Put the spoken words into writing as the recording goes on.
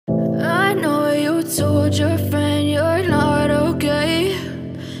told your friend you're not okay?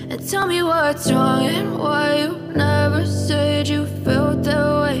 And tell me what's wrong and why you never said you felt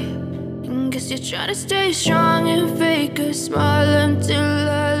that way. And guess you're trying to stay strong and fake a smile until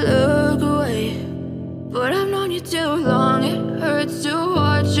I look away. But I've known you too long, it hurts to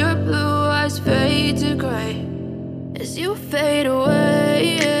watch your blue eyes fade to gray as you fade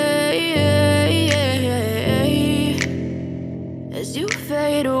away, as you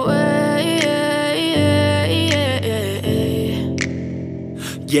fade away.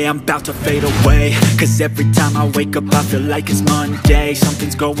 Yeah, I'm about to fade away, cause every time I wake up I feel like it's Monday.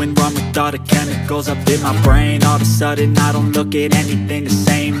 Something's going wrong with all the chemicals up in my brain. All of a sudden I don't look at anything the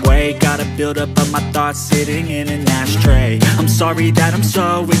same way. Got a buildup of my thoughts sitting in an ashtray. I'm sorry that I'm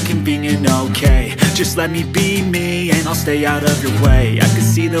so inconvenient, okay? Just let me be me and I'll stay out of your way. I can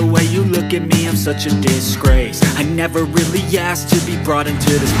see the way you look at me, I'm such a disgrace. I never really asked to be brought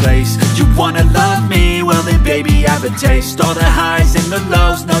into this place. You wanna love me? Well then baby have a taste. All the highs and the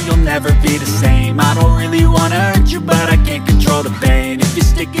lows, no, you'll never be the same. I don't really wanna hurt you, but I can't control the pain. If you're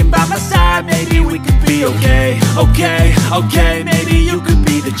sticking by my side, maybe we could be okay. Okay, maybe you could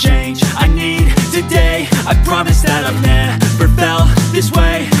be the change I need today. I promise that I've never felt this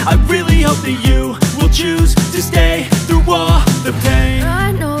way. I really hope that you will choose to stay through all the pain.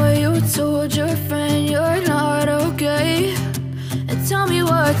 I know you told your friend you're not okay. And tell me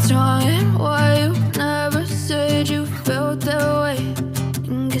what's wrong and why you never said you felt that way.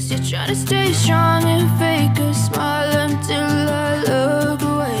 Guess you're trying to stay strong and fake a smile until I look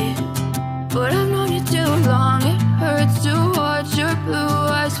away. But I've known you too long, it hurts to watch your blue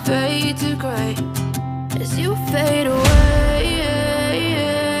eyes fade to gray as you fade away,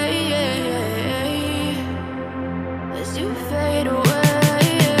 as you fade away,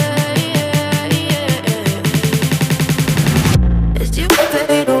 as you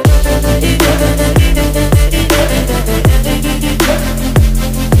fade away.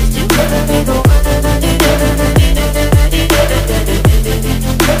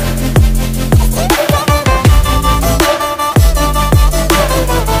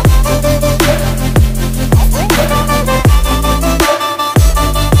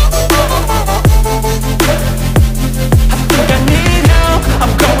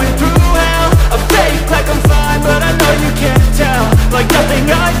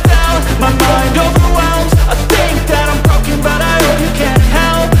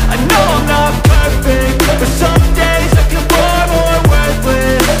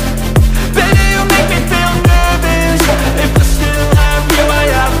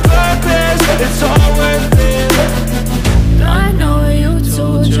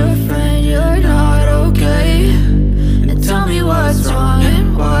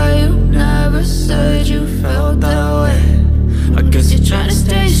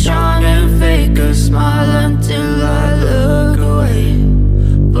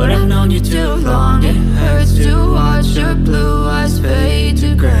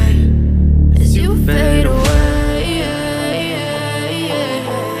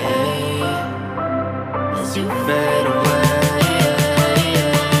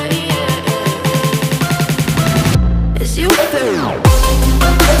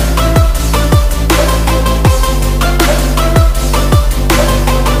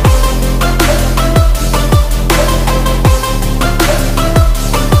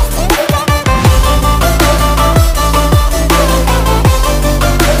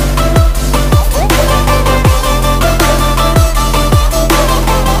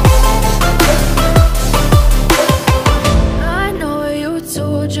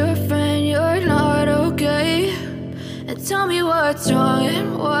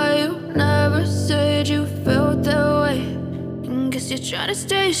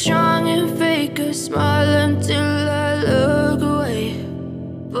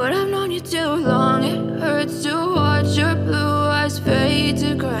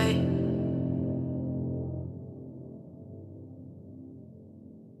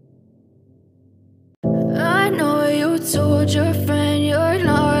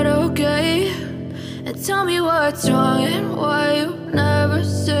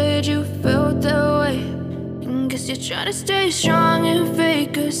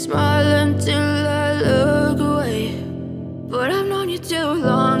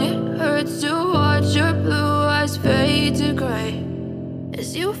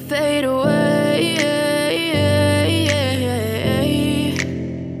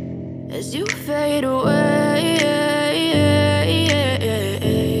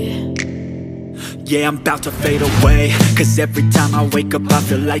 Yeah, I'm about to fade away, cause every time I wake up I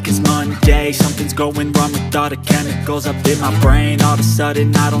feel like it's Monday. Something's going wrong with all the chemicals up in my brain. All of a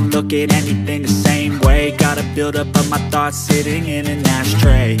sudden I don't look at anything the same way. Gotta build up of my thoughts sitting in an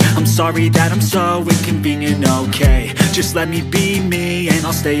ashtray. I'm sorry that I'm so inconvenient, okay. Just let me be me and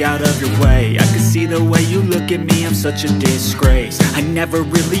I'll stay out of your way. I can see the way you look at me, I'm such a disgrace. I never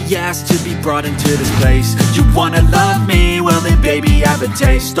really asked to be brought into this place. You wanna love me? Well then baby, have a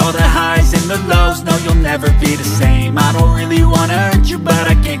taste. All the highs and the lows, no you'll never be the same. I don't really wanna hurt you, but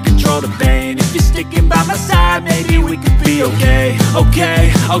I can't control the pain. If you're sticking by my side, maybe we could be okay.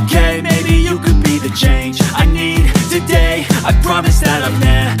 Okay, maybe you could be the change I need today. I promise that I've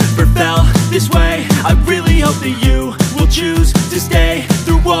never felt this way. I really hope that you will choose to stay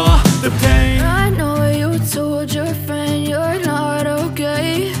through all the pain. I know you told your friend you're not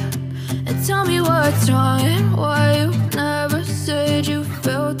okay, and tell me what's wrong and why you never said you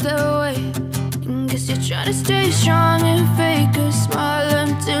felt that way. Guess you're trying to stay strong and fake a smile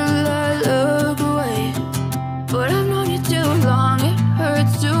until I look away. But I've known you too long, it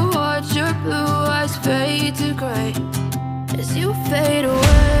hurts to watch your blue eyes fade to gray as you fade away.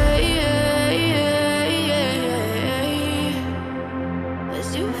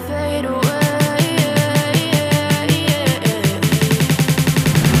 As you fade away.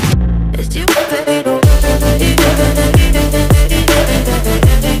 As you fade away.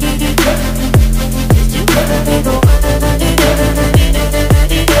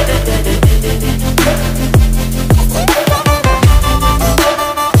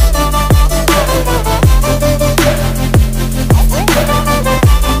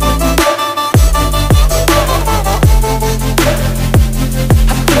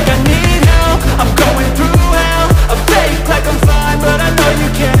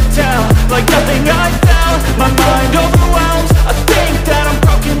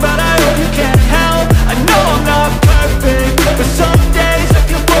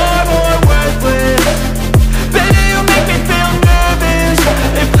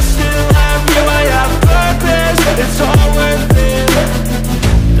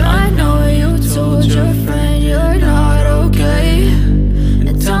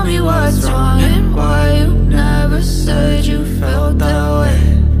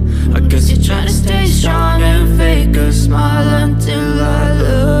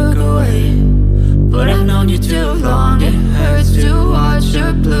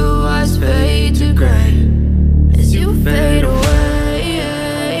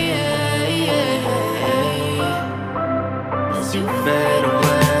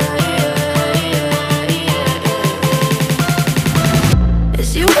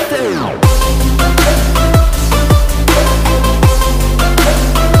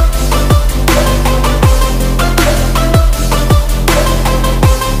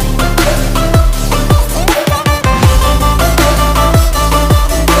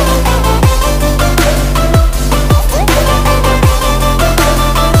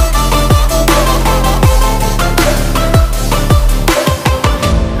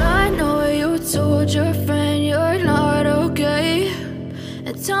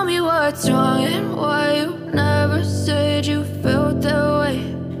 Tell me what's wrong and why you never said you felt that way.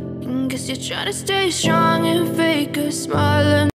 Guess you're trying to stay strong and fake a smile.